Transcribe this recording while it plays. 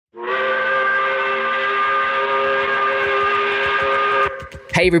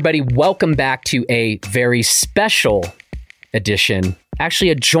Hey, everybody, welcome back to a very special edition, actually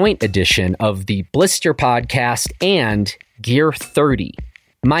a joint edition of the Blister Podcast and Gear 30.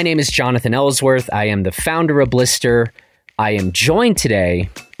 My name is Jonathan Ellsworth. I am the founder of Blister. I am joined today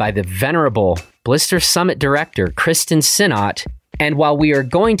by the venerable Blister Summit Director, Kristen Sinnott. And while we are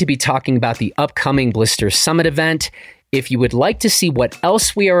going to be talking about the upcoming Blister Summit event, if you would like to see what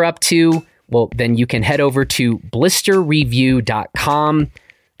else we are up to, well, then you can head over to blisterreview.com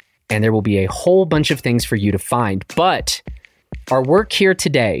and there will be a whole bunch of things for you to find. But our work here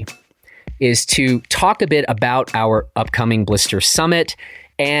today is to talk a bit about our upcoming Blister Summit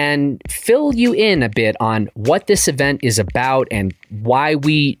and fill you in a bit on what this event is about and why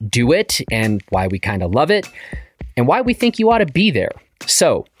we do it and why we kind of love it and why we think you ought to be there.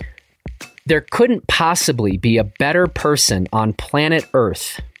 So, there couldn't possibly be a better person on planet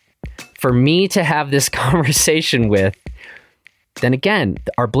Earth for me to have this conversation with than, again,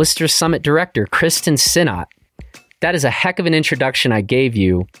 our Blister Summit Director, Kristen Sinnott. That is a heck of an introduction I gave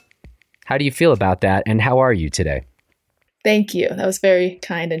you. How do you feel about that, and how are you today? Thank you. That was very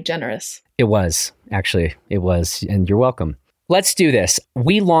kind and generous. It was, actually. It was, and you're welcome. Let's do this.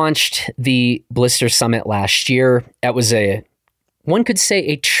 We launched the Blister Summit last year. That was one could say,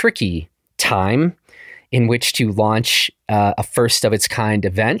 a tricky time in which to launch a first of its kind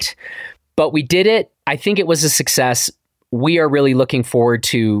event. But we did it. I think it was a success. We are really looking forward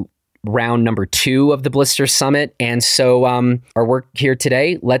to round number 2 of the Blister Summit. And so our work here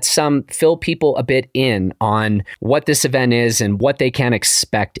today, let's fill people a bit in on what this event is and what they can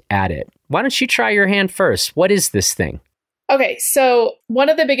expect at it. Why don't you try your hand first? What is this thing? Okay, so one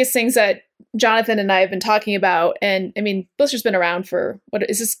of the biggest things that Jonathan and I have been talking about, and I mean, Blister's been around for, what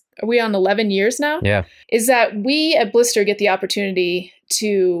is this? Are we on 11 years now? Yeah. Is that we at Blister get the opportunity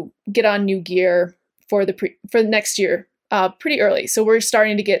to get on new gear for the next year pretty early. So we're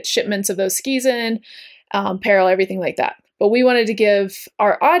starting to get shipments of those skis in, apparel, everything like that. But we wanted to give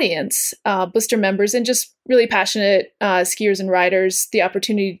our audience, Blister members, and just really passionate skiers and riders the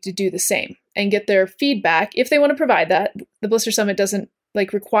opportunity to do the same and get their feedback if they want to provide that. The Blister Summit doesn't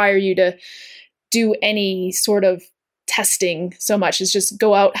require you to do any sort of testing so much. It's just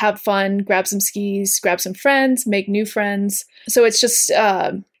go out, have fun, grab some skis, grab some friends, make new friends. So it's just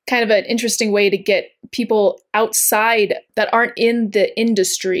kind of an interesting way to get people outside that aren't in the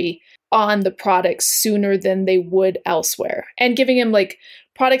industry on the products sooner than they would elsewhere, and giving them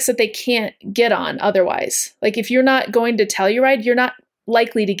products that they can't get on otherwise. If you're not going to Telluride, you're not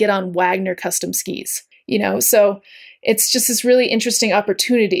likely to get on Wagner custom skis, so it's just this really interesting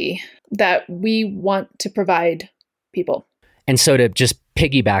opportunity that we want to provide people. And so to just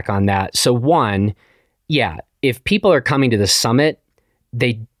piggyback on that, so one, yeah, if people are coming to the summit,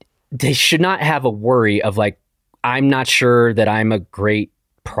 they should not have a worry of I'm not sure that I'm a great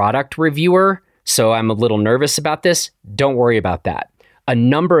product reviewer, so I'm a little nervous about this. Don't worry about that. A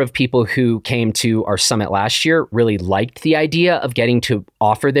number of people who came to our summit last year really liked the idea of getting to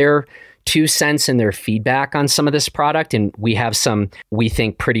offer their 2 cents and their feedback on some of this product. And we have some, we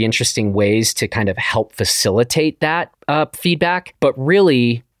think, pretty interesting ways to kind of help facilitate that feedback. But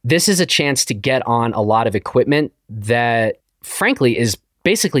really, this is a chance to get on a lot of equipment that, frankly, is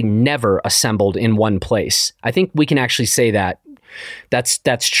basically never assembled in one place. I think we can actually say that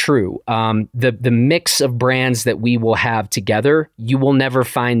that's true. The mix of brands that we will have together, you will never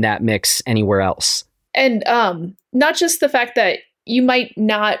find that mix anywhere else. And not just the fact that you might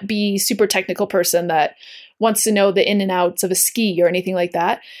not be super technical person that wants to know the in and outs of a ski or anything like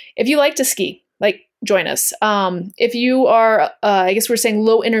that. If you like to ski, join us. If you are, I guess we're saying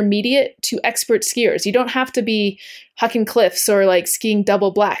low intermediate to expert skiers, you don't have to be hucking cliffs or skiing double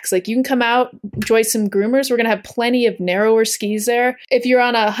blacks. You can come out, enjoy some groomers. We're going to have plenty of narrower skis there. If you're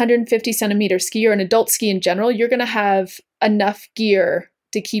on a 150 centimeter ski or an adult ski in general, you're going to have enough gear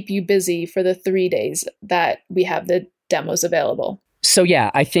to keep you busy for the 3 days that we have the demos available. So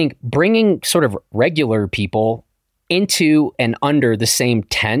yeah, I think bringing sort of regular people into and under the same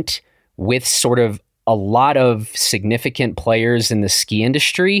tent with sort of a lot of significant players in the ski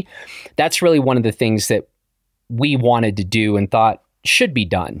industry, that's really one of the things that we wanted to do and thought should be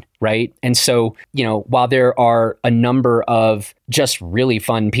done, right? And so, while there are a number of just really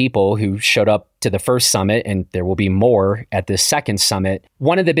fun people who showed up to the first summit, and there will be more at the second summit,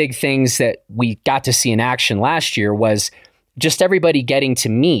 one of the big things that we got to see in action last year was just everybody getting to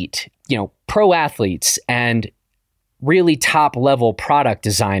meet, pro athletes and really top level product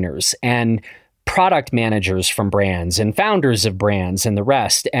designers and product managers from brands and founders of brands and the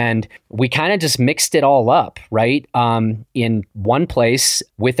rest. And we kind of just mixed it all up, right? In one place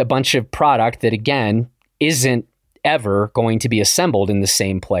with a bunch of product that, again, isn't ever going to be assembled in the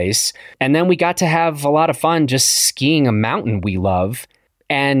same place. And then we got to have a lot of fun just skiing a mountain we love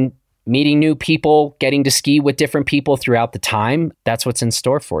and meeting new people, getting to ski with different people throughout the time. That's what's in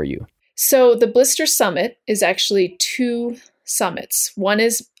store for you. So the Blister Summit is actually 2 summits. One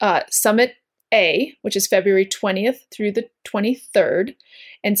is Summit A, which is February 20th through the 23rd,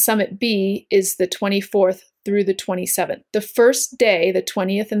 and Summit B is the 24th through the 27th. The first day, the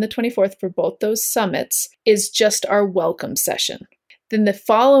 20th and the 24th for both those summits, is just our welcome session. Then the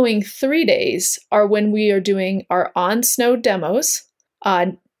following 3 days are when we are doing our on-snow demos,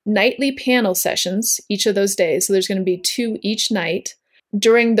 nightly panel sessions each of those days. So there's going to be 2 each night.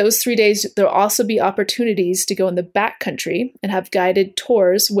 During those 3 days, there'll also be opportunities to go in the backcountry and have guided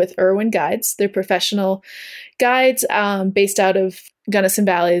tours with Irwin Guides. They're professional guides based out of Gunnison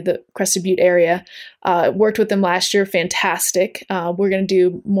Valley, the Crested Butte area. Worked with them last year. Fantastic. We're going to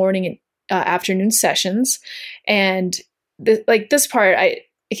do morning and afternoon sessions. And this part, I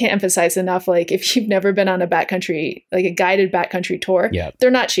can't emphasize enough. Like, if you've never been on a backcountry, like a guided backcountry tour,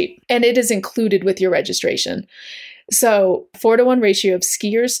 they're not cheap. And it is included with your registration. So 4-to-1 ratio of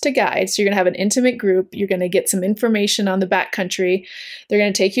skiers to guides. So you're going to have an intimate group. You're going to get some information on the backcountry. They're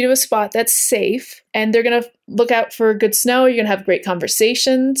going to take you to a spot that's safe, and they're going to look out for good snow. You're going to have great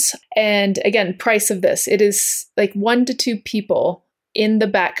conversations. And again, price of this, it is like 1 to 2 people in the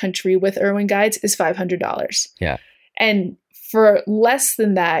backcountry with Irwin Guides is $500. Yeah. And for less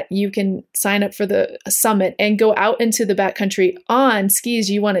than that, you can sign up for the summit and go out into the backcountry on skis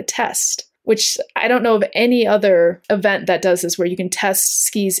you want to test, which I don't know of any other event that does this, where you can test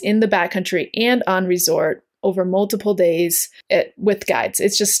skis in the backcountry and on resort over multiple days with guides.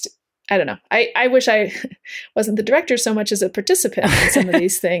 It's just, I don't know. I wish I wasn't the director so much as a participant in some of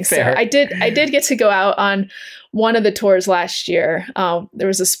these things. So I did get to go out on one of the tours last year. There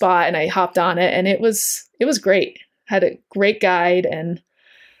was a spot and I hopped on it, and it was great. Had a great guide. And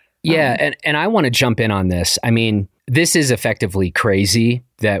and I want to jump in on this. I mean, this is effectively crazy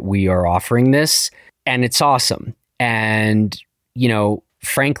that we are offering this, and it's awesome. And,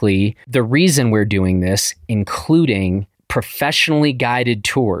 frankly, the reason we're doing this, including professionally guided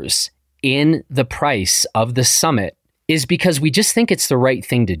tours in the price of the summit, is because we just think it's the right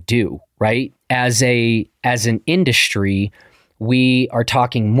thing to do, right? As an industry, we are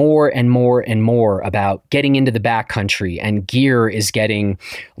talking more and more and more about getting into the backcountry, and gear is getting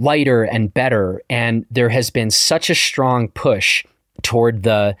lighter and better. And there has been such a strong push toward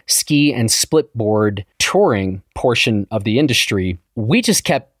the ski and splitboard touring portion of the industry. We just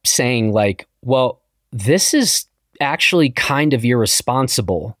kept saying, like, well, this is actually kind of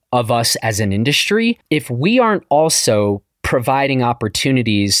irresponsible of us as an industry if we aren't also providing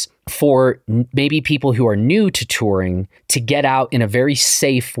opportunities for maybe people who are new to touring to get out in a very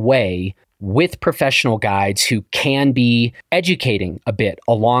safe way with professional guides who can be educating a bit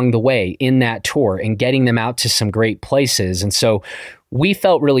along the way in that tour and getting them out to some great places. And so we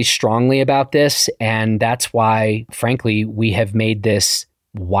felt really strongly about this, and that's why, frankly, we have made this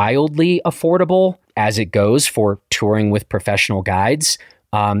wildly affordable as it goes for touring with professional guides.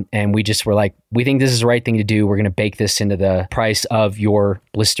 And we just were like, we think this is the right thing to do. We're going to bake this into the price of your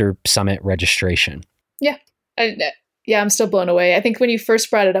Blister Summit registration. Yeah. I'm still blown away. I think when you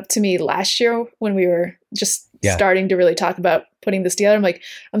first brought it up to me last year, when we were just starting to really talk about putting this together, I'm like,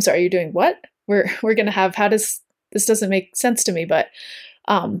 I'm sorry, you're doing what? We're going to have, this doesn't make sense to me, but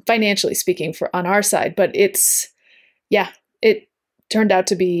financially speaking on our side, but it turned out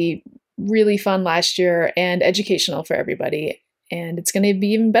to be really fun last year and educational for everybody. And it's going to be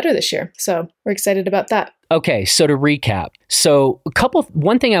even better this year. So we're excited about that. Okay, so to recap.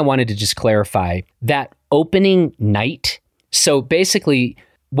 One thing I wanted to just clarify, that opening night. So basically,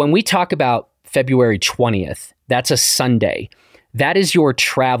 when we talk about February 20th, that's a Sunday. That is your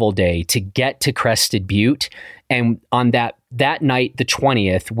travel day to get to Crested Butte. And on that night, the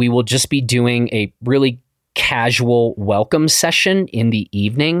 20th, we will just be doing a really casual welcome session in the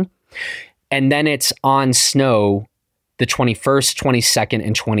evening. And then it's on snow the 21st, 22nd,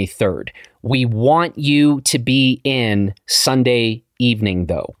 and 23rd. We want you to be in Sunday evening,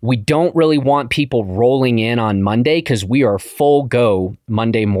 though. We don't really want people rolling in on Monday because we are full go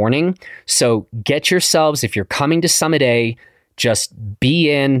Monday morning. So get yourselves, if you're coming to Summit A, just be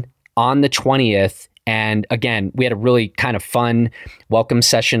in on the 20th. And again, we had a really kind of fun welcome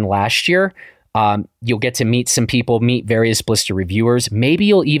session last year. You'll get to meet some people, meet various Blister reviewers. Maybe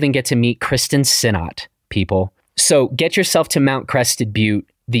you'll even get to meet Kristen Sinnott, people. So get yourself to Mount Crested Butte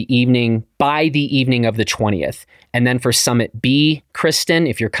by the evening of the 20th. And then for Summit B, Kristen,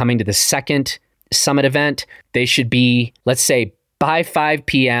 if you're coming to the second summit event, they should be, let's say, by 5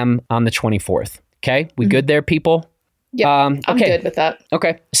 p.m. on the 24th. Okay? We good there, people? Yeah, I'm good with that.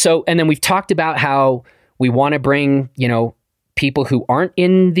 Okay. So, and then we've talked about how we want to bring, people who aren't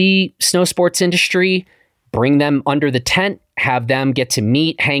in the snow sports industry, bring them under the tent, have them get to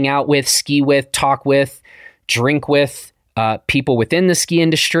meet, hang out with, ski with, talk with, drink with people within the ski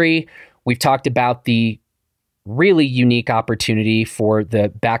industry. We've talked about the really unique opportunity for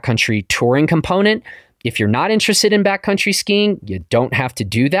the backcountry touring component. If you're not interested in backcountry skiing, you don't have to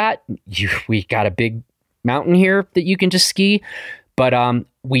do that. We got a big mountain here that you can just ski. But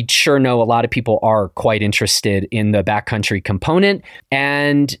we sure know a lot of people are quite interested in the backcountry component.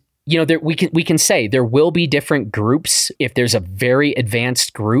 And we can say there will be different groups. If there's a very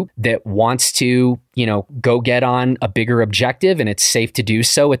advanced group that wants to, go get on a bigger objective and it's safe to do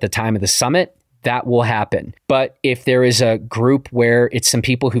so at the time of the summit, that will happen. But if there is a group where it's some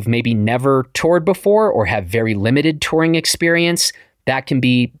people who've maybe never toured before or have very limited touring experience, that can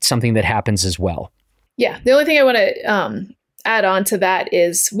be something that happens as well. Yeah. The only thing I want to add on to that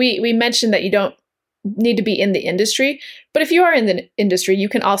is we mentioned that you don't need to be in the industry, but if you are in the industry, you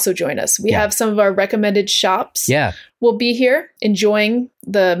can also join us. We have some of our recommended shops. Yeah. Will be here enjoying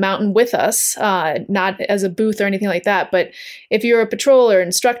the mountain with us, not as a booth or anything like that. But if you're a patroller,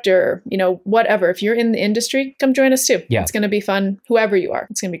 instructor, whatever, if you're in the industry, come join us too. Yeah. It's going to be fun. Whoever you are,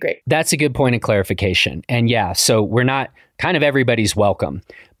 it's going to be great. That's a good point of clarification. And so we're not kind of everybody's welcome,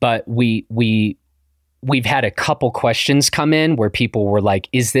 but we've had a couple questions come in where people were like,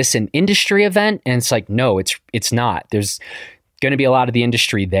 is this an industry event? And it's like, no, it's not. There's going to be a lot of the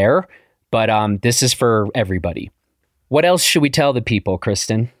industry there, but this is for everybody. What else should we tell the people,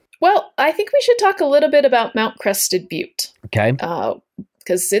 Kristen? Well, I think we should talk a little bit about Mount Crested Butte. Okay.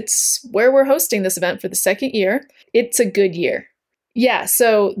 Because it's where we're hosting this event for the second year. It's a good year. Yeah,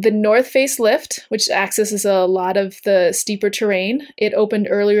 so the North Face Lift, which accesses a lot of the steeper terrain, it opened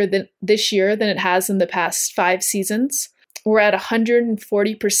earlier this year than it has in the past 5 seasons. We're at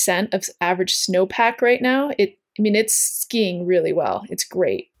 140% of average snowpack right now. It's skiing really well. It's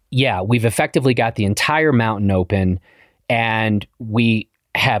great. Yeah, we've effectively got the entire mountain open, and we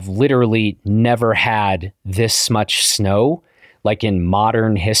have literally never had this much snow, like in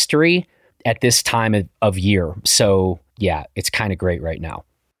modern history, at this time of year. So yeah, it's kind of great right now.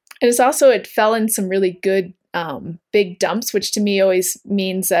 And it's also, it fell in some really good big dumps, which to me always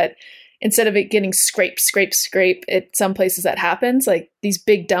means that instead of it getting scrape at some places that happens, like these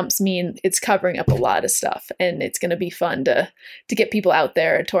big dumps mean it's covering up a lot of stuff, and it's going to be fun to get people out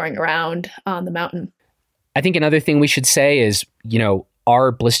there touring around on the mountain. I think another thing we should say is,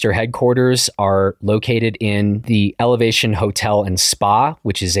 our Blister headquarters are located in the Elevation Hotel and Spa,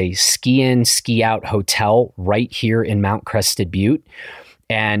 which is a ski-in, ski-out hotel right here in Mount Crested Butte.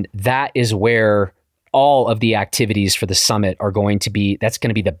 And that is where all of the activities for the summit are going to be. That's going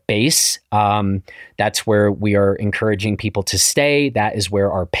to be the base. That's where we are encouraging people to stay. That is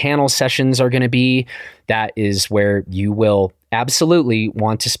where our panel sessions are going to be. That is where you will absolutely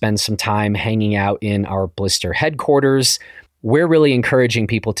want to spend some time hanging out in our Blister headquarters. We're really encouraging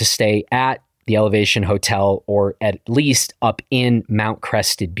people to stay at the Elevation Hotel or at least up in Mount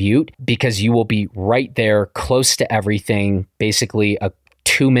Crested Butte, because you will be right there close to everything, basically a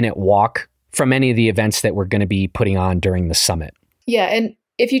 2-minute walk from any of the events that we're going to be putting on during the summit. Yeah. And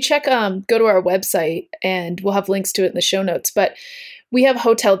if you check, go to our website, and we'll have links to it in the show notes, but we have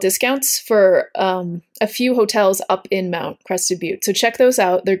hotel discounts for a few hotels up in Mount Crested Butte. So check those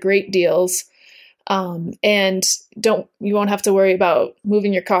out. They're great deals. And you won't have to worry about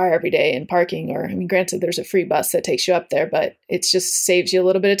moving your car every day and parking, granted there's a free bus that takes you up there, but it just saves you a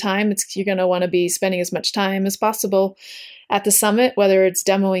little bit of time. You're going to want to be spending as much time as possible at the summit, whether it's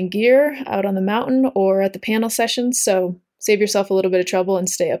demoing gear out on the mountain or at the panel sessions. So save yourself a little bit of trouble and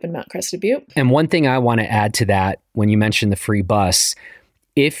stay up in Mount Crested Butte. And one thing I want to add to that, when you mentioned the free bus,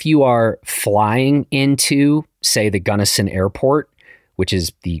 if you are flying into, say, the Gunnison Airport, which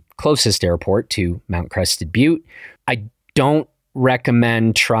is the closest airport to Mount Crested Butte, I don't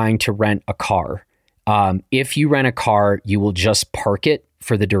recommend trying to rent a car. If you rent a car, you will just park it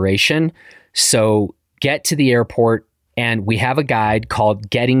for the duration. So get to the airport, and we have a guide called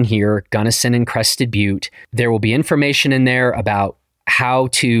Getting Here, Gunnison and Crested Butte. There will be information in there about how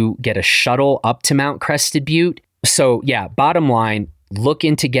to get a shuttle up to Mount Crested Butte. So yeah, bottom line, look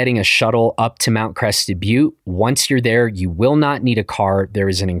into getting a shuttle up to Mount Crested Butte. Once you're there, you will not need a car. There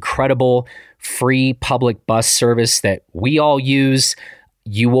is an incredible free public bus service that we all use.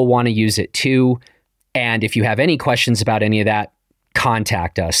 You will want to use it too. And if you have any questions about any of that,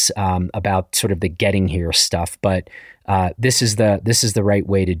 contact us about sort of the Getting Here stuff. But this is the right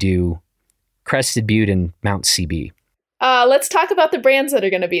way to do Crested Butte and Mount CB. Let's talk about the brands that are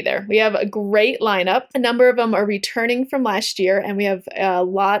going to be there. We have a great lineup. A number of them are returning from last year, and we have a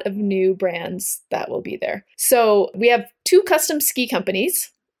lot of new brands that will be there. So we have 2 custom ski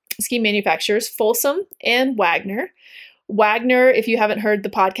companies, ski manufacturers, Folsom and Wagner. Wagner, if you haven't heard the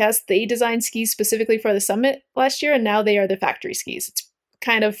podcast, they designed skis specifically for the summit last year, and now they are the factory skis. It's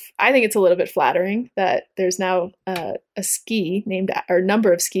kind of, I think it's a little bit flattering that there's now a ski named, or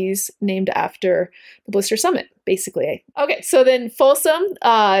number of skis named after the Blister Summit, basically. Okay, so then Folsom,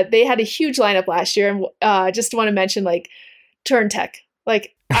 they had a huge lineup last year, and just want to mention like TurnTech.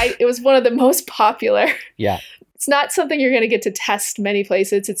 Like it was one of the most popular. Yeah. It's not something you're going to get to test many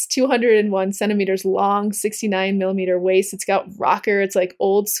places. It's 201 centimeters long, 69 millimeter waist. It's got rocker. It's like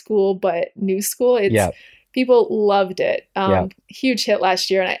old school, but new school. People loved it. Huge hit last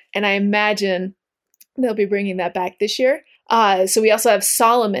year. And I imagine they'll be bringing that back this year. So we also have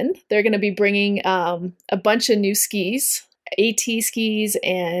Salomon. They're going to be bringing a bunch of new skis. AT skis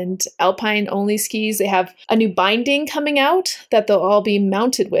and alpine only skis. They have a new binding coming out that they'll all be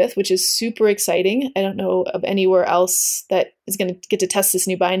mounted with, which is super exciting. I don't know of anywhere else that is going to get to test this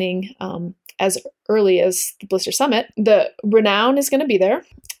new binding as early as the Blister Summit. The Renown is going to be there,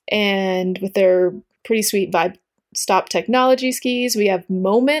 and with their pretty sweet Vibe Stop technology skis. We have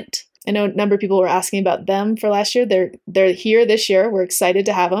Moment. I know a number of people were asking about them for last year. They're here this year. We're excited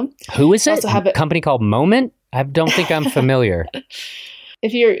to have them. Who is it? Also have a company called Moment? I don't think I'm familiar.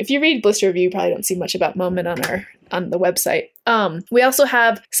 If you read Blister Review, you probably don't see much about Moment on the website. We also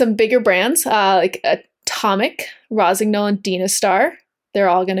have some bigger brands like Atomic, Rossignol, and Dynastar. They're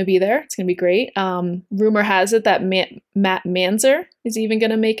all going to be there. It's going to be great. Rumor has it that Matt Manzer is even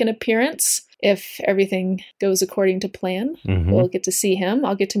going to make an appearance. If everything goes according to plan, we'll get to see him.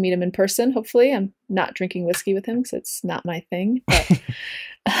 I'll get to meet him in person, hopefully. I'm not drinking whiskey with him because it's not my thing. But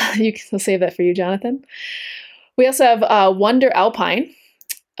we'll save that for you, Jonathan. We also have Wonder Alpine.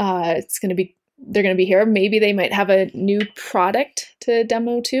 They're going to be here. Maybe they might have a new product to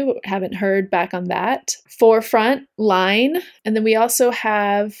demo too. Haven't heard back on that. Forefront, Line, and then we also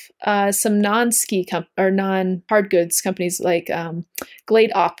have some non-ski or non-hard goods companies like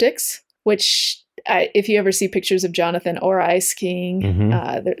Glade Optics, which if you ever see pictures of Jonathan or I skiing,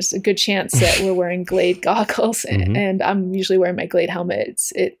 there's a good chance that we're wearing Glade goggles, and I'm usually wearing my Glade helmet.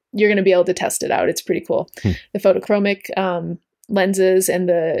 You're going to be able to test it out. It's pretty cool. The photochromic lenses and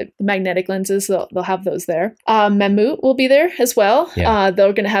the magnetic lenses, they'll have those there. Mammut will be there as well. Yeah.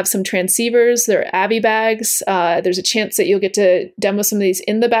 They're going to have some transceivers. There are Avi bags. There's a chance that you'll get to demo some of these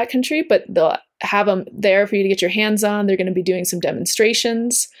in the backcountry, but they'll have them there for you to get your hands on. They're going to be doing some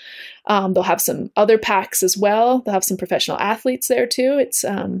demonstrations. They'll have some other packs as well. They'll have some professional athletes there too.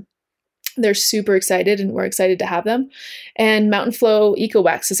 They're super excited, and we're excited to have them. And Mountain Flow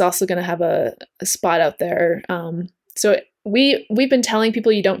EcoWax is also going to have a spot out there. So we've been telling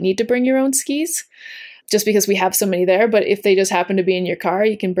people you don't need to bring your own skis just because we have so many there. But if they just happen to be in your car,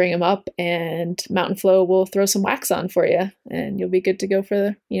 you can bring them up, and Mountain Flow will throw some wax on for you, and you'll be good to go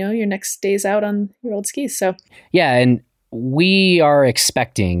for your next days out on your old skis. So yeah, and we are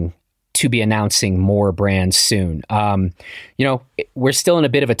expecting to be announcing more brands soon. We're still in a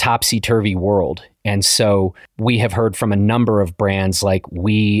bit of a topsy-turvy world. And so we have heard from a number of brands like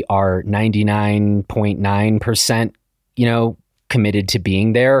we are 99.9%, committed to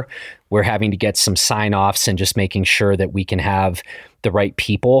being there. We're having to get some sign-offs and just making sure that we can have the right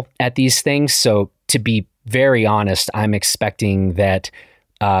people at these things. So to be very honest, I'm expecting that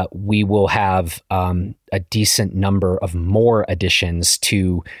we will have a decent number of more additions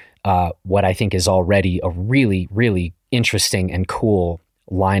to what I think is already a really, really interesting and cool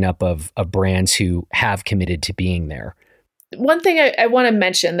lineup of brands who have committed to being there. One thing I want to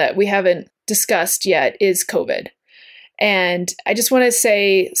mention that we haven't discussed yet is COVID. And I just want to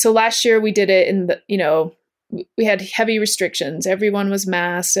say, so last year we did it we had heavy restrictions. Everyone was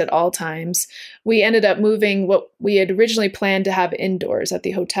masked at all times. We ended up moving what we had originally planned to have indoors at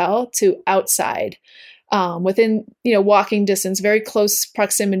the hotel to outside. Within walking distance, very close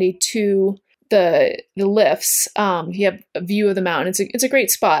proximity to the lifts. You have a view of the mountain. It's a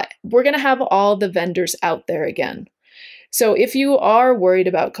great spot. We're going to have all the vendors out there again. So if you are worried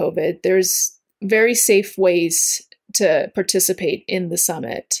about COVID, there's very safe ways to participate in the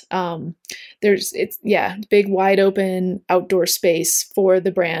summit. Big wide open outdoor space for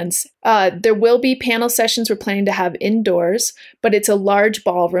the brands. There will be panel sessions we're planning to have indoors, but it's a large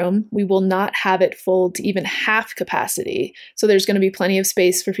ballroom. We will not have it full to even half capacity. So there's going to be plenty of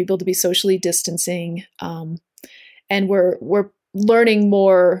space for people to be socially distancing. And we're learning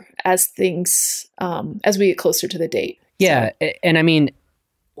more as things, as we get closer to the date. Yeah. So. And I mean,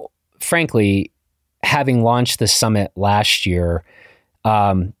 frankly, having launched the summit last year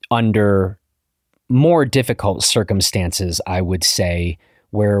under more difficult circumstances, I would say,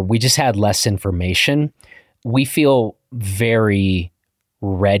 where we just had less information, we feel very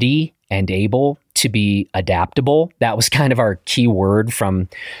ready and able to be adaptable. That was kind of our key word from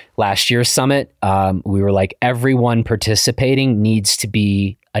last year's summit. We were like, everyone participating needs to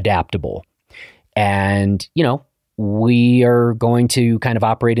be adaptable. And, we are going to kind of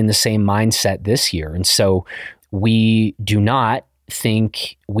operate in the same mindset this year. And so we do not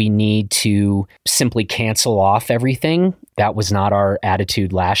think we need to simply cancel off everything. That was not our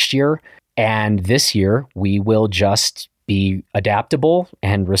attitude last year. And this year, we will just be adaptable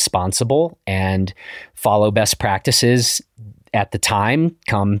and responsible and follow best practices at the time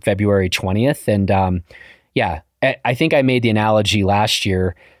come February 20th. And I think I made the analogy last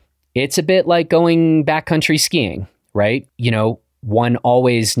year. It's a bit like going backcountry skiing, right? One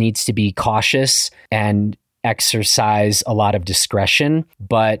always needs to be cautious and exercise a lot of discretion.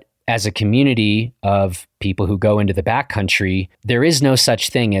 But as a community of people who go into the backcountry, there is no such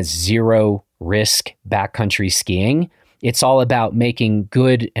thing as zero risk backcountry skiing. It's all about making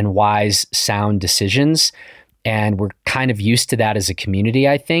good and wise, sound decisions. And we're kind of used to that as a community,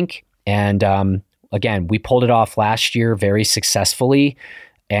 I think. And again, we pulled it off last year very successfully.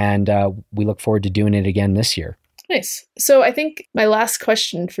 And we look forward to doing it again this year. Nice. So I think my last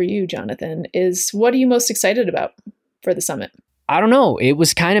question for you, Jonathan, is what are you most excited about for the summit? I don't know. It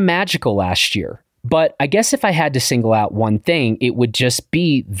was kind of magical last year. But I guess if I had to single out one thing, it would just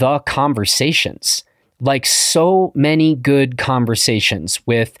be the conversations. Like so many good conversations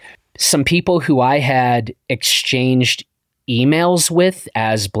with some people who I had exchanged emails with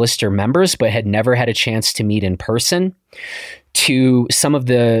as Blister members, but had never had a chance to meet in person, to some of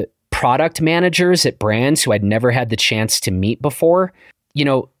the product managers at brands who I'd never had the chance to meet before,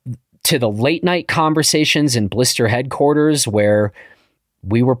 to the late night conversations in Blister headquarters where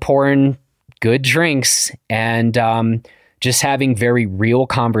we were pouring good drinks and just having very real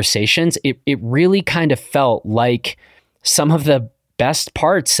conversations. It really kind of felt like some of the best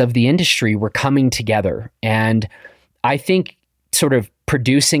parts of the industry were coming together. And I think sort of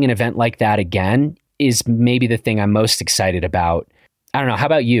producing an event like that again is maybe the thing I'm most excited about. I don't know. How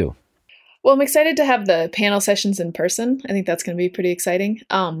about you? Well, I'm excited to have the panel sessions in person. I think that's going to be pretty exciting.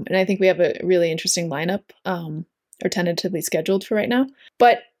 And I think we have a really interesting lineup, or tentatively scheduled for right now.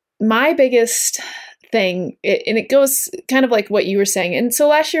 But my biggest thing, and it goes kind of like what you were saying. And so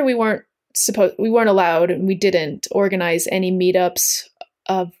last year we weren't allowed, and we didn't organize any meetups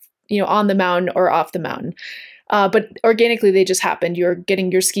of, on the mountain or off the mountain. But organically, they just happened. You're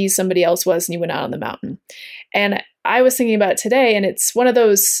getting your skis, somebody else was, and you went out on the mountain. And I was thinking about it today, and it's one of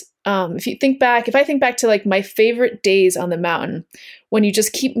those, if I think back to like my favorite days on the mountain, when you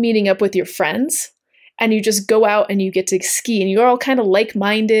just keep meeting up with your friends and you just go out and you get to ski and you're all kind of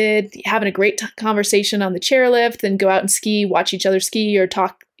like-minded, having a great conversation on the chairlift, then go out and ski, watch each other ski or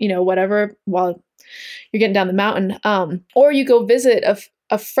talk, whatever, while you're getting down the mountain. Or you go visit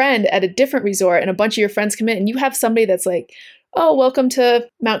a friend at a different resort and a bunch of your friends come in and you have somebody that's like, oh, welcome to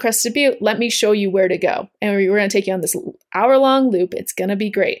Mount Crested Butte. Let me show you where to go. And we're going to take you on this hour-long loop. It's going to be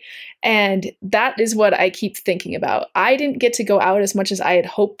great. And that is what I keep thinking about. I didn't get to go out as much as I had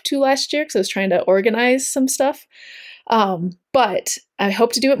hoped to last year because I was trying to organize some stuff. But I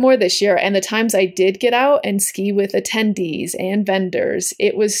hope to do it more this year. And the times I did get out and ski with attendees and vendors,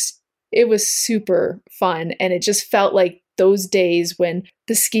 it was super fun. And it just felt like those days when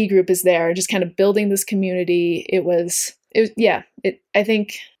the ski group is there, just kind of building this community. I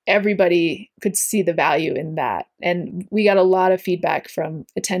think everybody could see the value in that. And we got a lot of feedback from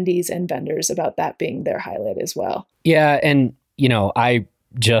attendees and vendors about that being their highlight as well. Yeah. And, I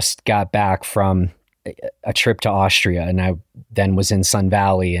just got back from a trip to Austria and I then was in Sun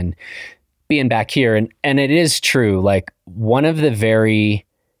Valley and being back here. And it is true. Like one of the very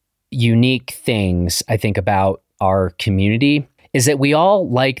unique things I think about our community is that we all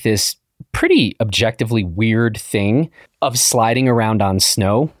like this pretty objectively weird thing of sliding around on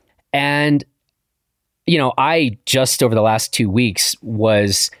snow. And, I just over the last 2 weeks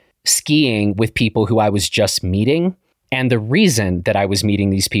was skiing with people who I was just meeting. And the reason that I was meeting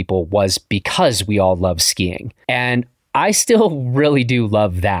these people was because we all love skiing. And I still really do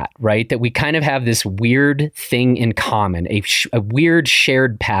love that, right? That we kind of have this weird thing in common, a weird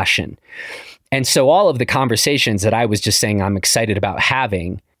shared passion. And so all of the conversations that I was just saying I'm excited about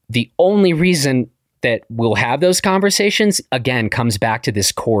having, the only reason that we'll have those conversations, again, comes back to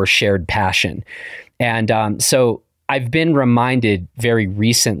this core shared passion. And so I've been reminded very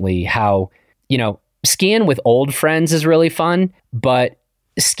recently how, skiing with old friends is really fun, but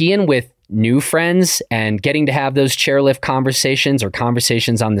skiing with new friends and getting to have those chairlift conversations or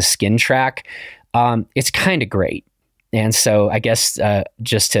conversations on the skin track, it's kind of great. And so I guess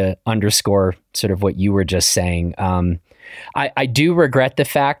just to underscore sort of what you were just saying, I do regret the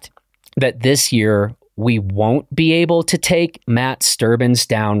fact that this year we won't be able to take Matt Sturbins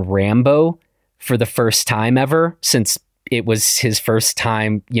down Rambo for the first time ever, since it was his first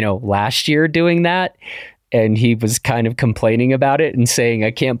time, last year doing that. And he was kind of complaining about it and saying,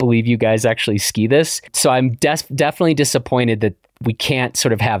 I can't believe you guys actually ski this. So I'm definitely disappointed that we can't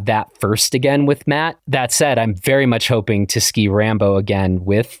sort of have that first again with Matt. That said, I'm very much hoping to ski Rambo again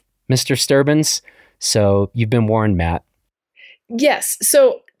with Mr. Sturbins. So you've been warned, Matt. Yes.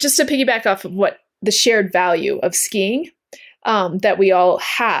 So just to piggyback off of what the shared value of skiing that we all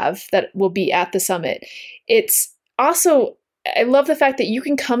have that will be at the summit, it's also, I love the fact that you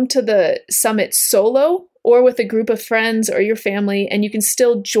can come to the summit solo or with a group of friends or your family, and you can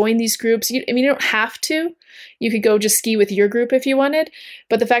still join these groups. You don't have to. You could go just ski with your group if you wanted,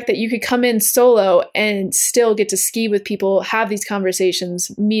 but the fact that you could come in solo and still get to ski with people, have these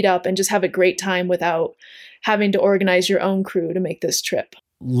conversations, meet up, and just have a great time without having to organize your own crew to make this trip.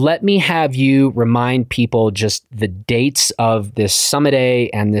 Let me have you remind people just the dates of this Summit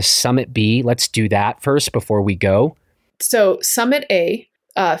A and this Summit B. Let's do that first before we go. So Summit A,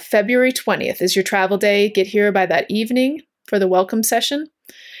 February 20th is your travel day. Get here by that evening for the welcome session.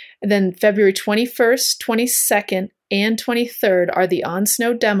 And then February 21st, 22nd, and 23rd are the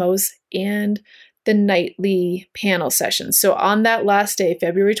on-snow demos and the nightly panel sessions. So on that last day,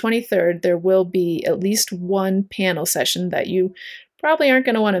 February 23rd, there will be at least one panel session that you probably aren't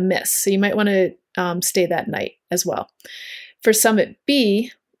going to want to miss. So you might want to stay that night as well. For Summit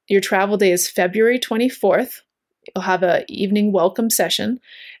B, your travel day is February 24th. You'll have an evening welcome session.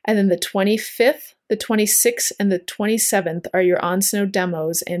 And then the 25th, the 26th, and the 27th are your on-snow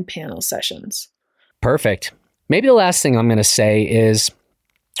demos and panel sessions. Perfect. Maybe the last thing I'm going to say is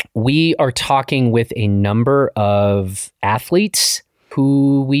we are talking with a number of athletes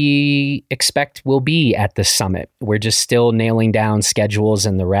who we expect will be at the summit. We're just still nailing down schedules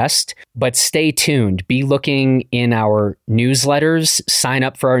and the rest, but stay tuned. Be looking in our newsletters. Sign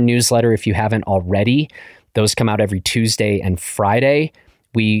up for our newsletter if you haven't already. Those come out every Tuesday and Friday.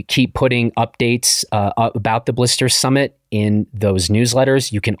 We keep putting updates about the Blister Summit in those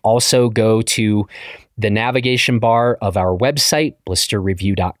newsletters. You can also go to the navigation bar of our website,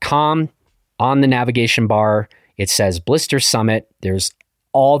 blisterreview.com. On the navigation bar, it says Blister Summit. There's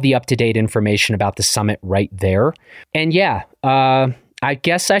all the up-to-date information about the summit right there. And yeah, I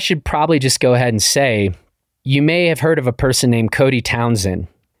guess I should probably just go ahead and say, you may have heard of a person named Cody Townsend.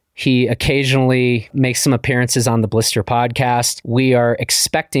 He occasionally makes some appearances on the Blister podcast. We are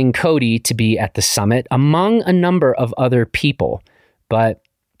expecting Cody to be at the summit among a number of other people, but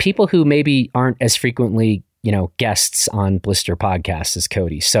people who maybe aren't as frequently, guests on Blister podcasts as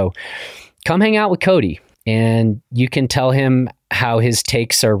Cody. So come hang out with Cody and you can tell him how his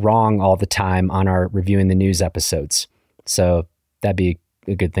takes are wrong all the time on our Reviewing the News episodes. So that'd be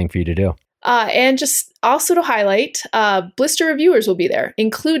a good thing for you to do. And just also to highlight, Blister reviewers will be there,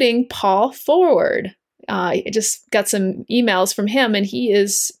 including Paul Forward. I just got some emails from him, and he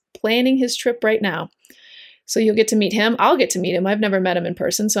is planning his trip right now. So you'll get to meet him. I'll get to meet him. I've never met him in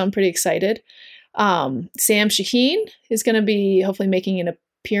person, so I'm pretty excited. Sam Shaheen is going to be hopefully making an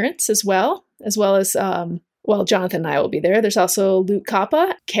appearance as well as Jonathan and I will be there. There's also Luke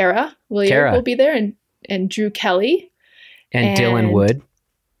Kappa, Kara Williams will be there, and Drew Kelly. And Dylan Wood.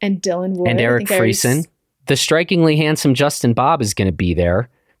 And Dylan Wood. And Eric Friesen. The strikingly handsome Justin Bob is going to be there.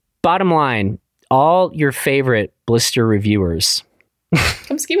 Bottom line, all your favorite Blister reviewers.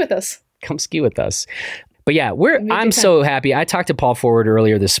 Come ski with us. Come ski with us. But yeah, I'm so happy. I talked to Paul Forward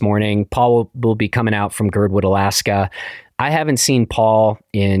earlier this morning. Paul will be coming out from Girdwood, Alaska. I haven't seen Paul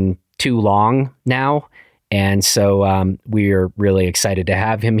in too long now. And so we're really excited to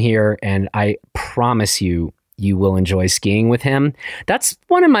have him here. And I promise you will enjoy skiing with him. That's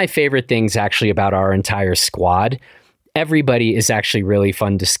one of my favorite things actually about our entire squad. Everybody is actually really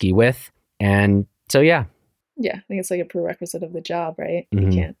fun to ski with. And so, yeah. Yeah, I think it's like a prerequisite of the job, right?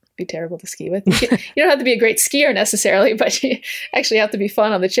 Mm-hmm. You can't be terrible to ski with. You don't have to be a great skier necessarily, but you actually have to be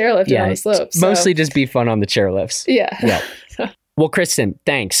fun on the chairlift and on the slopes. Mostly just be fun on the chairlifts. Yeah. Well, Kristen,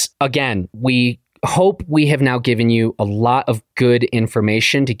 thanks. Again, we hope we have now given you a lot of good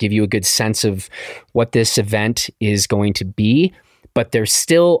information to give you a good sense of what this event is going to be, but there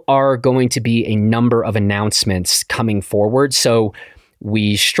still are going to be a number of announcements coming forward. So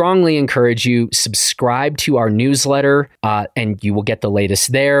we strongly encourage you subscribe to our newsletter and you will get the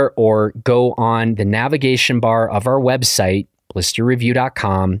latest there, or go on the navigation bar of our website,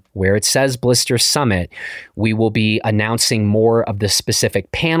 blisterreview.com, where it says Blister Summit, we will be announcing more of the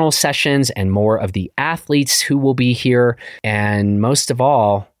specific panel sessions and more of the athletes who will be here. And most of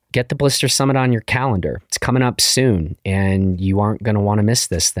all, get the Blister Summit on your calendar. It's coming up soon, and you aren't going to want to miss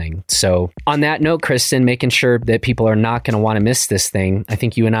this thing. So on that note, Kristen, making sure that people are not going to want to miss this thing, I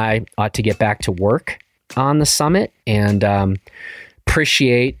think you and I ought to get back to work on the summit, and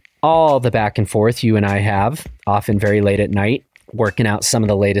appreciate all the back and forth you and I have, often very late at night, working out some of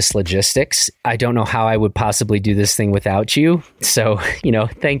the latest logistics. I don't know how I would possibly do this thing without you. So,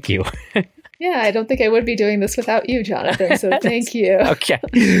 thank you. Yeah, I don't think I would be doing this without you, Jonathan. So thank you. Okay,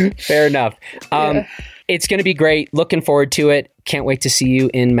 fair enough. It's going to be great. Looking forward to it. Can't wait to see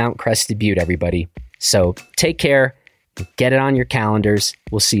you in Mount Crested Butte, everybody. So take care. Get it on your calendars.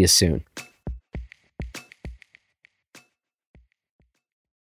 We'll see you soon.